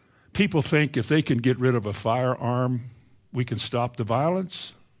people think if they can get rid of a firearm, we can stop the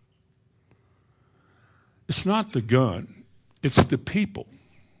violence, it's not the gun, it's the people.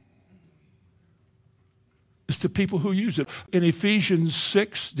 It's the people who use it. In Ephesians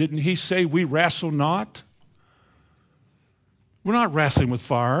 6, didn't he say we wrestle not? We're not wrestling with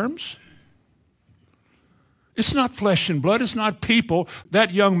firearms. It's not flesh and blood. It's not people.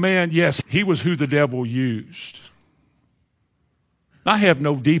 That young man, yes, he was who the devil used. I have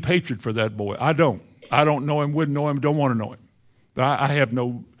no deep hatred for that boy. I don't. I don't know him, wouldn't know him, don't want to know him. But I have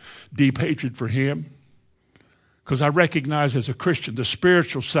no deep hatred for him because I recognize as a Christian the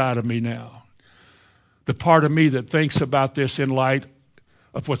spiritual side of me now. The part of me that thinks about this in light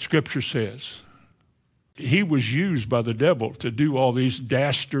of what Scripture says. He was used by the devil to do all these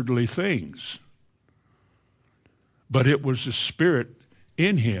dastardly things. But it was the spirit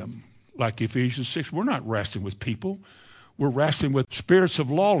in him, like Ephesians 6. We're not wrestling with people. We're wrestling with spirits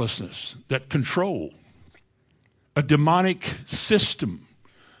of lawlessness that control, a demonic system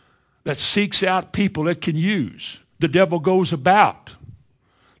that seeks out people it can use. The devil goes about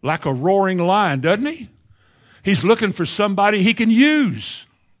like a roaring lion, doesn't he? He's looking for somebody he can use.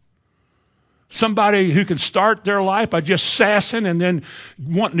 Somebody who can start their life by just sassing and then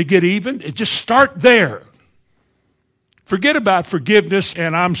wanting to get even. Just start there. Forget about forgiveness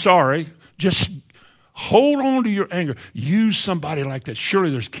and I'm sorry. Just hold on to your anger. Use somebody like that. Surely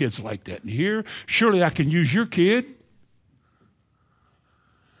there's kids like that in here. Surely I can use your kid.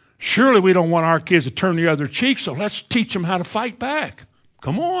 Surely we don't want our kids to turn the other cheek, so let's teach them how to fight back.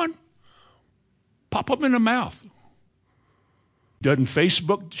 Come on. Pop them in the mouth. Doesn't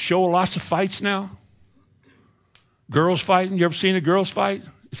Facebook show lots of fights now? Girls fighting. You ever seen a girls fight?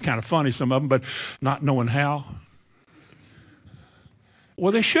 It's kind of funny, some of them, but not knowing how.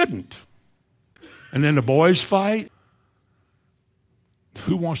 Well, they shouldn't. And then the boys fight.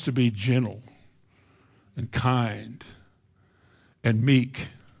 Who wants to be gentle and kind and meek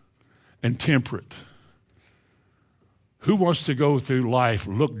and temperate? Who wants to go through life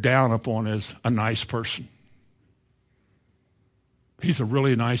looked down upon as a nice person? He's a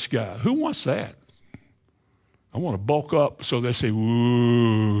really nice guy. Who wants that? I want to bulk up so they say,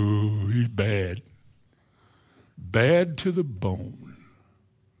 ooh, he's bad. Bad to the bone.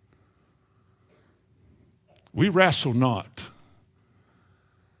 We wrestle not.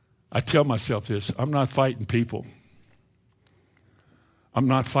 I tell myself this, I'm not fighting people. I'm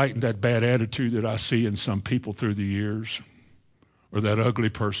not fighting that bad attitude that I see in some people through the years or that ugly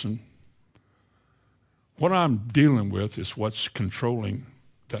person. What I'm dealing with is what's controlling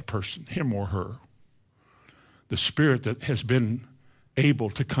that person, him or her. The spirit that has been able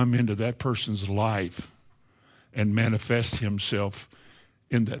to come into that person's life and manifest himself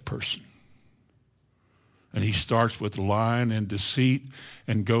in that person. And he starts with lying and deceit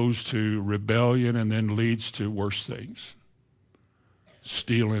and goes to rebellion and then leads to worse things.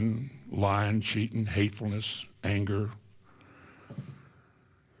 Stealing, lying, cheating, hatefulness, anger.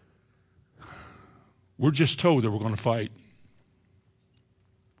 We're just told that we're going to fight.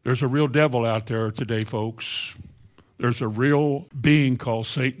 There's a real devil out there today, folks. There's a real being called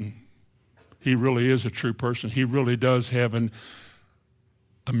Satan. He really is a true person. He really does have a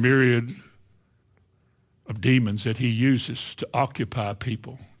myriad of demons that he uses to occupy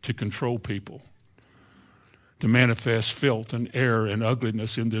people, to control people, to manifest filth and error and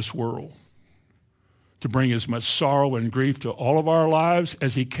ugliness in this world, to bring as much sorrow and grief to all of our lives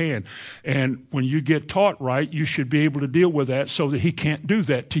as he can. And when you get taught right, you should be able to deal with that so that he can't do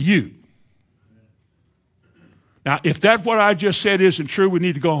that to you. Now, if that what I just said isn't true, we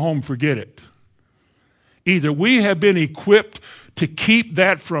need to go home and forget it. Either we have been equipped to keep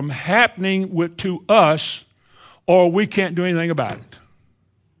that from happening to us, or we can't do anything about it.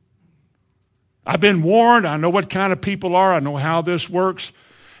 I've been warned. I know what kind of people are. I know how this works.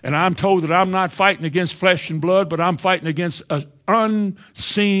 And I'm told that I'm not fighting against flesh and blood, but I'm fighting against an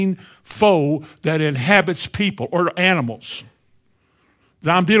unseen foe that inhabits people or animals.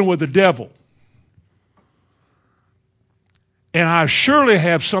 That I'm dealing with the devil. And I surely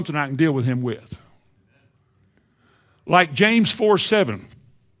have something I can deal with him with. Like James 4:7.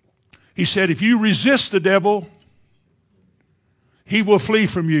 He said, if you resist the devil, he will flee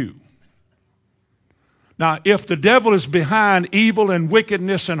from you. Now, if the devil is behind evil and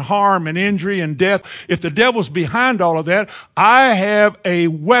wickedness and harm and injury and death, if the devil's behind all of that, I have a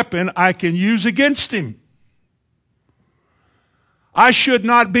weapon I can use against him. I should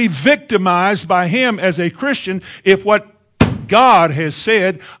not be victimized by him as a Christian if what God has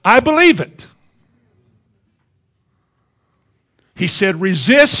said, I believe it. He said,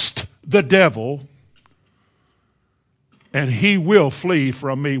 resist the devil and he will flee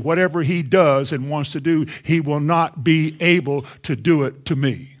from me. Whatever he does and wants to do, he will not be able to do it to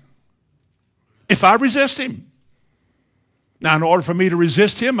me. If I resist him. Now, in order for me to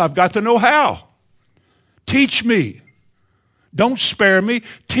resist him, I've got to know how. Teach me. Don't spare me.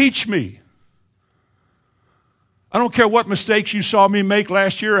 Teach me. I don't care what mistakes you saw me make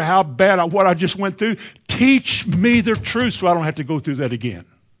last year or how bad what I just went through. Teach me the truth so I don't have to go through that again.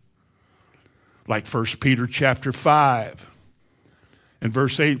 Like 1 Peter chapter 5 and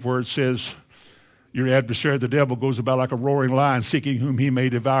verse 8 where it says, your adversary the devil goes about like a roaring lion seeking whom he may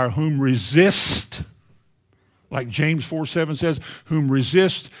devour, whom resist. Like James 4:7 says, whom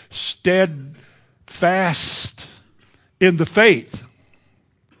resist steadfast in the faith.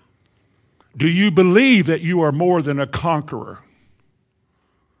 Do you believe that you are more than a conqueror?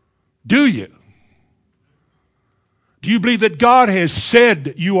 Do you? Do you believe that God has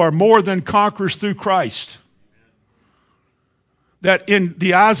said you are more than conquerors through Christ? That in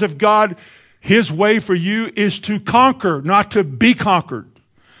the eyes of God, his way for you is to conquer, not to be conquered.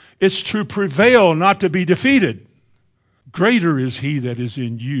 It's to prevail, not to be defeated. Greater is he that is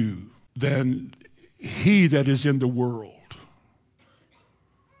in you than he that is in the world.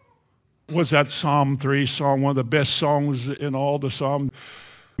 Was that Psalm 3 song, one of the best songs in all the Psalms?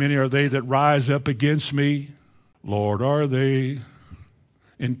 Many are they that rise up against me. Lord, are they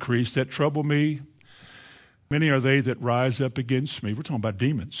increased that trouble me? Many are they that rise up against me. We're talking about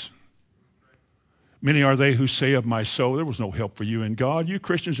demons. Many are they who say of my soul, there was no help for you in God. You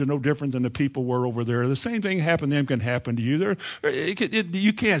Christians are no different than the people were over there. The same thing happened to them can happen to you.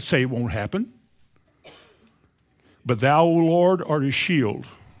 You can't say it won't happen. But thou, O Lord, art a shield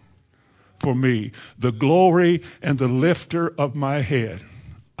for me, the glory and the lifter of my head.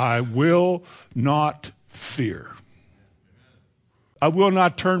 I will not fear. I will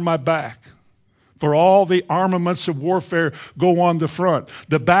not turn my back. For all the armaments of warfare go on the front.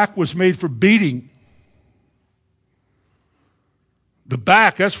 The back was made for beating. The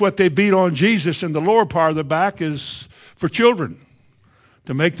back, that's what they beat on Jesus, and the lower part of the back is for children,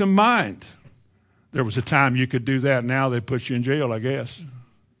 to make them mind. There was a time you could do that. Now they put you in jail, I guess.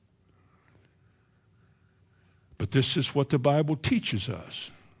 But this is what the Bible teaches us.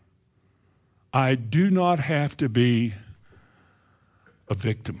 I do not have to be a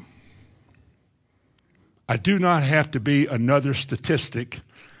victim. I do not have to be another statistic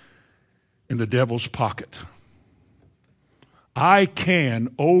in the devil's pocket. I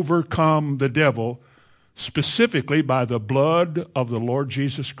can overcome the devil specifically by the blood of the Lord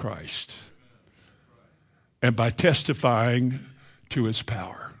Jesus Christ and by testifying to his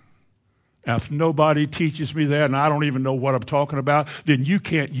power. Now, if nobody teaches me that and I don't even know what I'm talking about, then you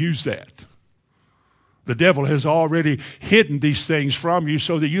can't use that. The devil has already hidden these things from you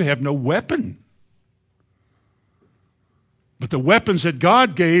so that you have no weapon. But the weapons that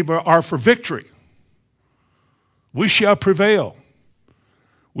God gave are for victory. We shall prevail.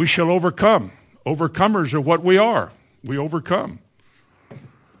 We shall overcome. Overcomers are what we are. We overcome.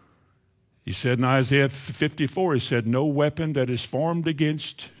 He said in Isaiah 54, he said, no weapon that is formed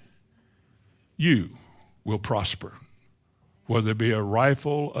against you will prosper. Whether it be a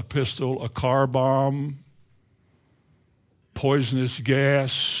rifle, a pistol, a car bomb, poisonous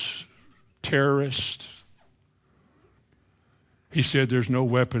gas, terrorist. He said there's no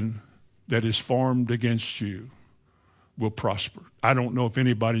weapon that is formed against you will prosper. I don't know if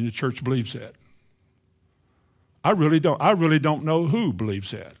anybody in the church believes that. I really don't. I really don't know who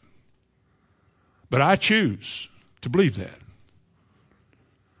believes that. But I choose to believe that.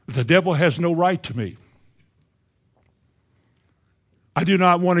 The devil has no right to me. I do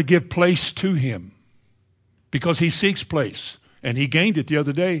not want to give place to him because he seeks place, and he gained it the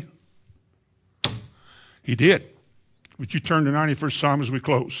other day. He did. Would you turn to 91st Psalm as we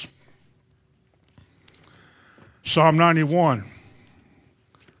close? Psalm 91.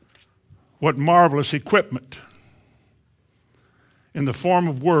 What marvelous equipment in the form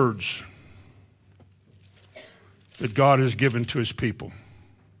of words that God has given to his people.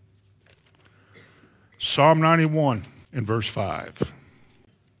 Psalm 91 in verse 5.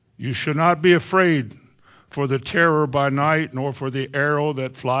 You shall not be afraid for the terror by night, nor for the arrow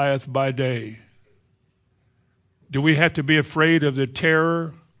that flieth by day. Do we have to be afraid of the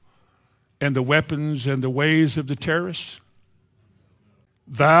terror and the weapons and the ways of the terrorists?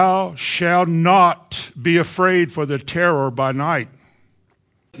 Thou shalt not be afraid for the terror by night,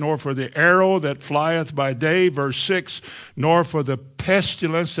 nor for the arrow that flieth by day, verse 6, nor for the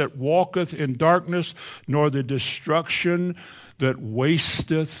pestilence that walketh in darkness, nor the destruction that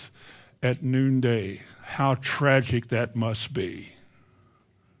wasteth at noonday. How tragic that must be.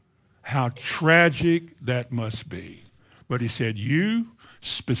 How tragic that must be. But he said, you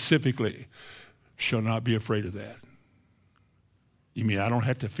specifically shall not be afraid of that. You mean I don't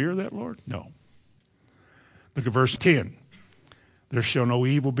have to fear that, Lord? No. Look at verse 10. There shall no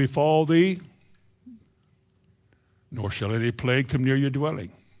evil befall thee, nor shall any plague come near your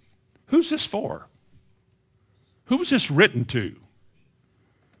dwelling. Who's this for? Who was this written to?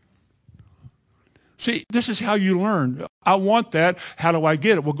 See, this is how you learn. I want that. How do I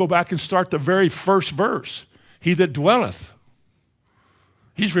get it? We'll go back and start the very first verse. He that dwelleth.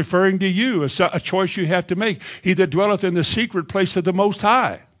 He's referring to you, a choice you have to make. He that dwelleth in the secret place of the Most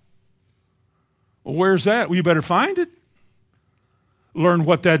High. Well, where's that? Well, you better find it. Learn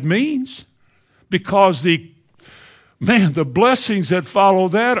what that means. Because the blessings that follow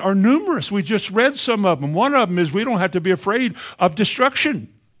that are numerous. We just read some of them. One of them is we don't have to be afraid of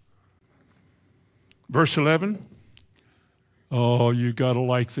destruction. Verse 11, Oh, you got to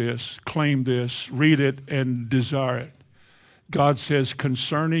like this, claim this, read it, and desire it. God says,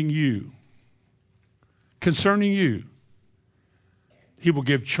 concerning you, he will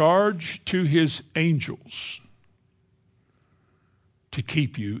give charge to his angels to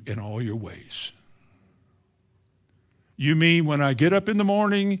keep you in all your ways. You mean when I get up in the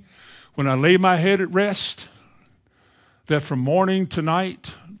morning, when I lay my head at rest, that from morning to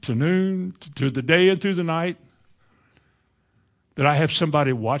night, to noon, to the day and through the night, that I have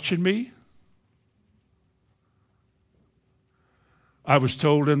somebody watching me? I was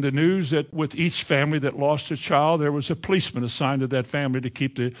told in the news that with each family that lost a child, there was a policeman assigned to that family to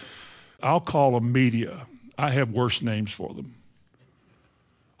keep I'll call them media. I have worse names for them.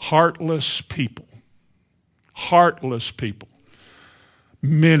 Heartless people. Heartless people.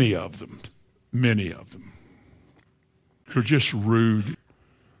 Many of them, who are just rude,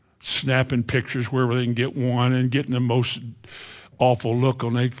 snapping pictures wherever they can get one and getting the most awful look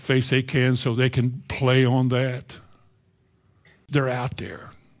on their face they can so they can play on that. They're out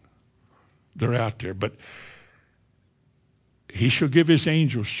there. But he shall give his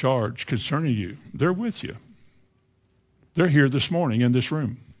angels charge concerning you. They're with you. They're here this morning in this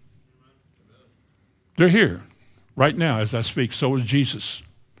room. They're here right now as I speak. So is Jesus.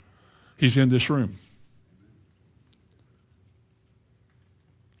 He's in this room.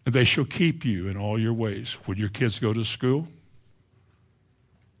 And they shall keep you in all your ways. When your kids go to school,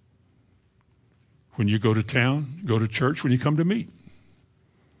 when you go to town, go to church, when you come to meet.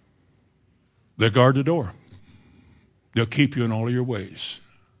 They'll guard the door. They'll keep you in all of your ways.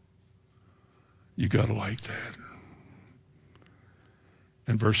 You got to like that.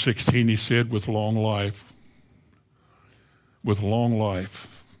 In verse 16, he said, with long life,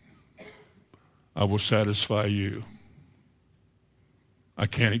 I will satisfy you. I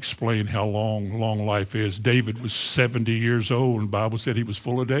can't explain how long life is. David was 70 years old, and the Bible said he was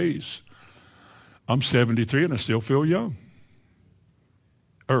full of days. I'm 73, and I still feel young.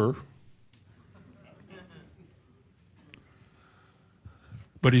 But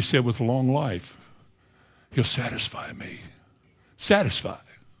he said, with long life, he'll satisfy me. Satisfy.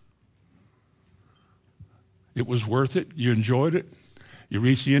 It was worth it. You enjoyed it. You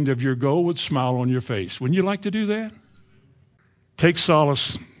reached the end of your goal with a smile on your face. Wouldn't you like to do that? Take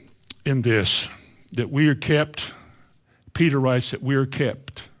solace in this, that we are kept. Peter writes that we are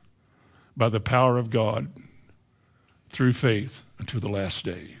kept by the power of God through faith until the last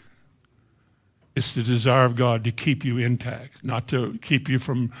day. It's the desire of God to keep you intact, not to keep you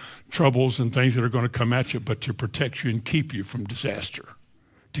from troubles and things that are going to come at you, but to protect you and keep you from disaster,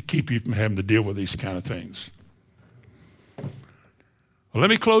 to keep you from having to deal with these kind of things. Well, let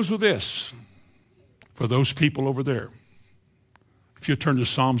me close with this for those people over there. If you turn to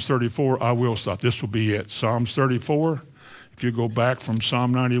Psalms 34, I will stop. This will be it. Psalms 34. If you go back from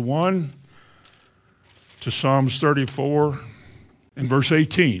Psalm 91 to Psalms 34 in verse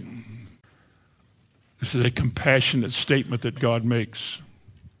 18. This is a compassionate statement that God makes.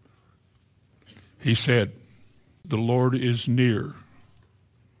 He said, the Lord is near.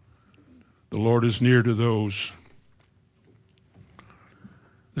 The Lord is near to those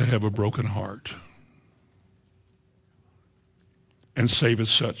that have a broken heart, and saveth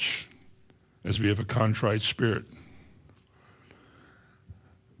such as we have a contrite spirit.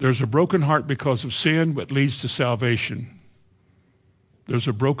 There's a broken heart because of sin, but leads to salvation. There's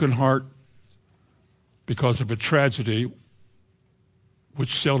a broken heart because of a tragedy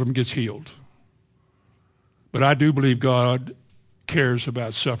which seldom gets healed. But I do believe God cares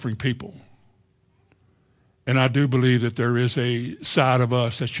about suffering people. And I do believe that there is a side of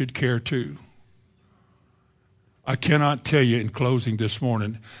us that should care too. I cannot tell you in closing this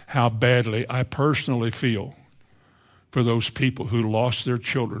morning how badly I personally feel for those people who lost their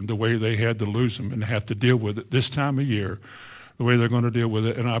children the way they had to lose them and have to deal with it this time of year, the way they're going to deal with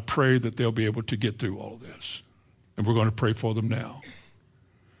it. And I pray that they'll be able to get through all of this. And we're going to pray for them now.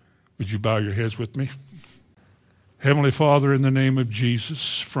 Would you bow your heads with me? Heavenly Father, in the name of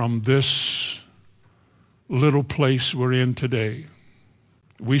Jesus, from this little place we're in today,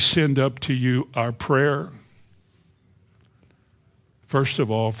 we send up to you our prayer. First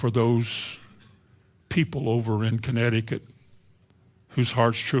of all, for those people over in Connecticut whose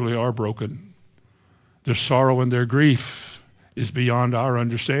hearts truly are broken. Their sorrow and their grief is beyond our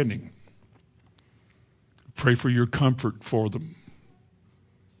understanding. Pray for your comfort for them,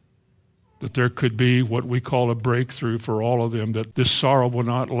 that there could be what we call a breakthrough for all of them, that this sorrow will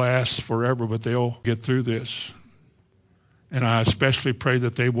not last forever, but they'll get through this. And I especially pray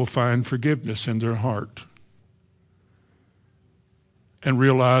that they will find forgiveness in their heart and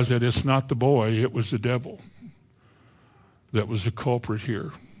realize that it's not the boy, it was the devil. that was the culprit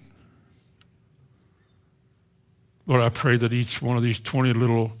here. Lord, I pray that each one of these 20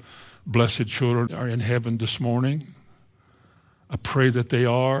 little blessed children are in heaven this morning. I pray that they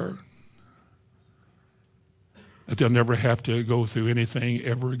are, that they'll never have to go through anything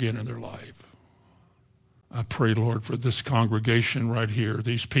ever again in their life. I pray, Lord, for this congregation right here,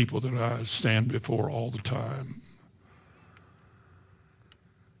 these people that I stand before all the time.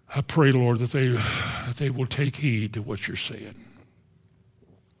 I pray, Lord, that they will take heed to what you're saying.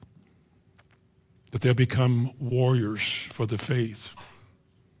 That they'll become warriors for the faith,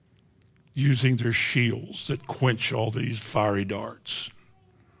 using their shields that quench all these fiery darts.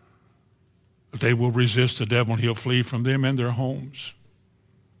 That they will resist the devil and he'll flee from them and their homes.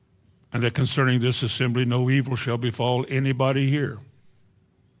 And that concerning this assembly, no evil shall befall anybody here.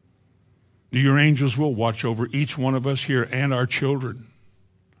 Your angels will watch over each one of us here and our children.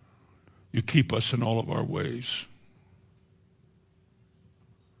 You keep us in all of our ways.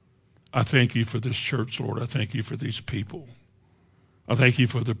 I thank you for this church, Lord. I thank you for these people. I thank you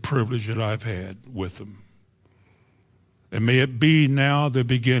for the privilege that I've had with them. And may it be now the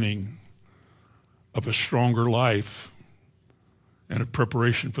beginning of a stronger life and a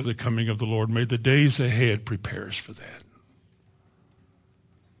preparation for the coming of the Lord. May the days ahead prepare us for that.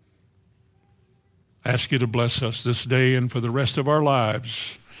 I ask you to bless us this day and for the rest of our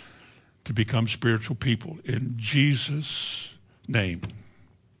lives to become spiritual people. In Jesus' name,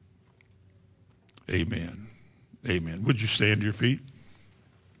 amen. Amen. Would you stand to your feet?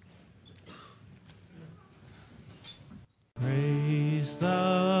 Praise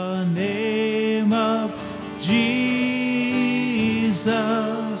the name of Jesus.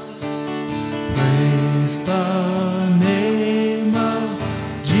 Praise the name of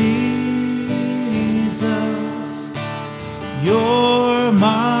Jesus. You're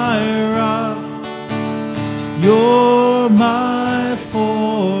my rock. You're my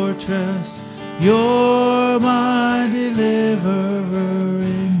fortress. You're my deliverer.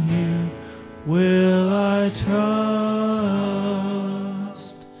 In you will I trust.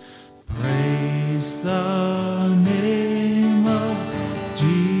 Praise the name of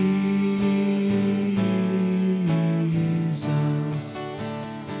Jesus.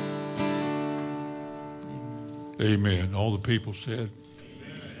 Amen. All the people said,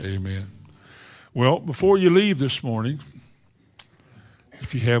 amen. Well, before you leave this morning,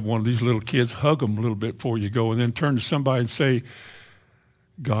 if you have one of these little kids, hug them a little bit before you go, and then turn to somebody and say,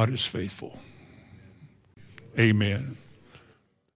 God is faithful. Amen.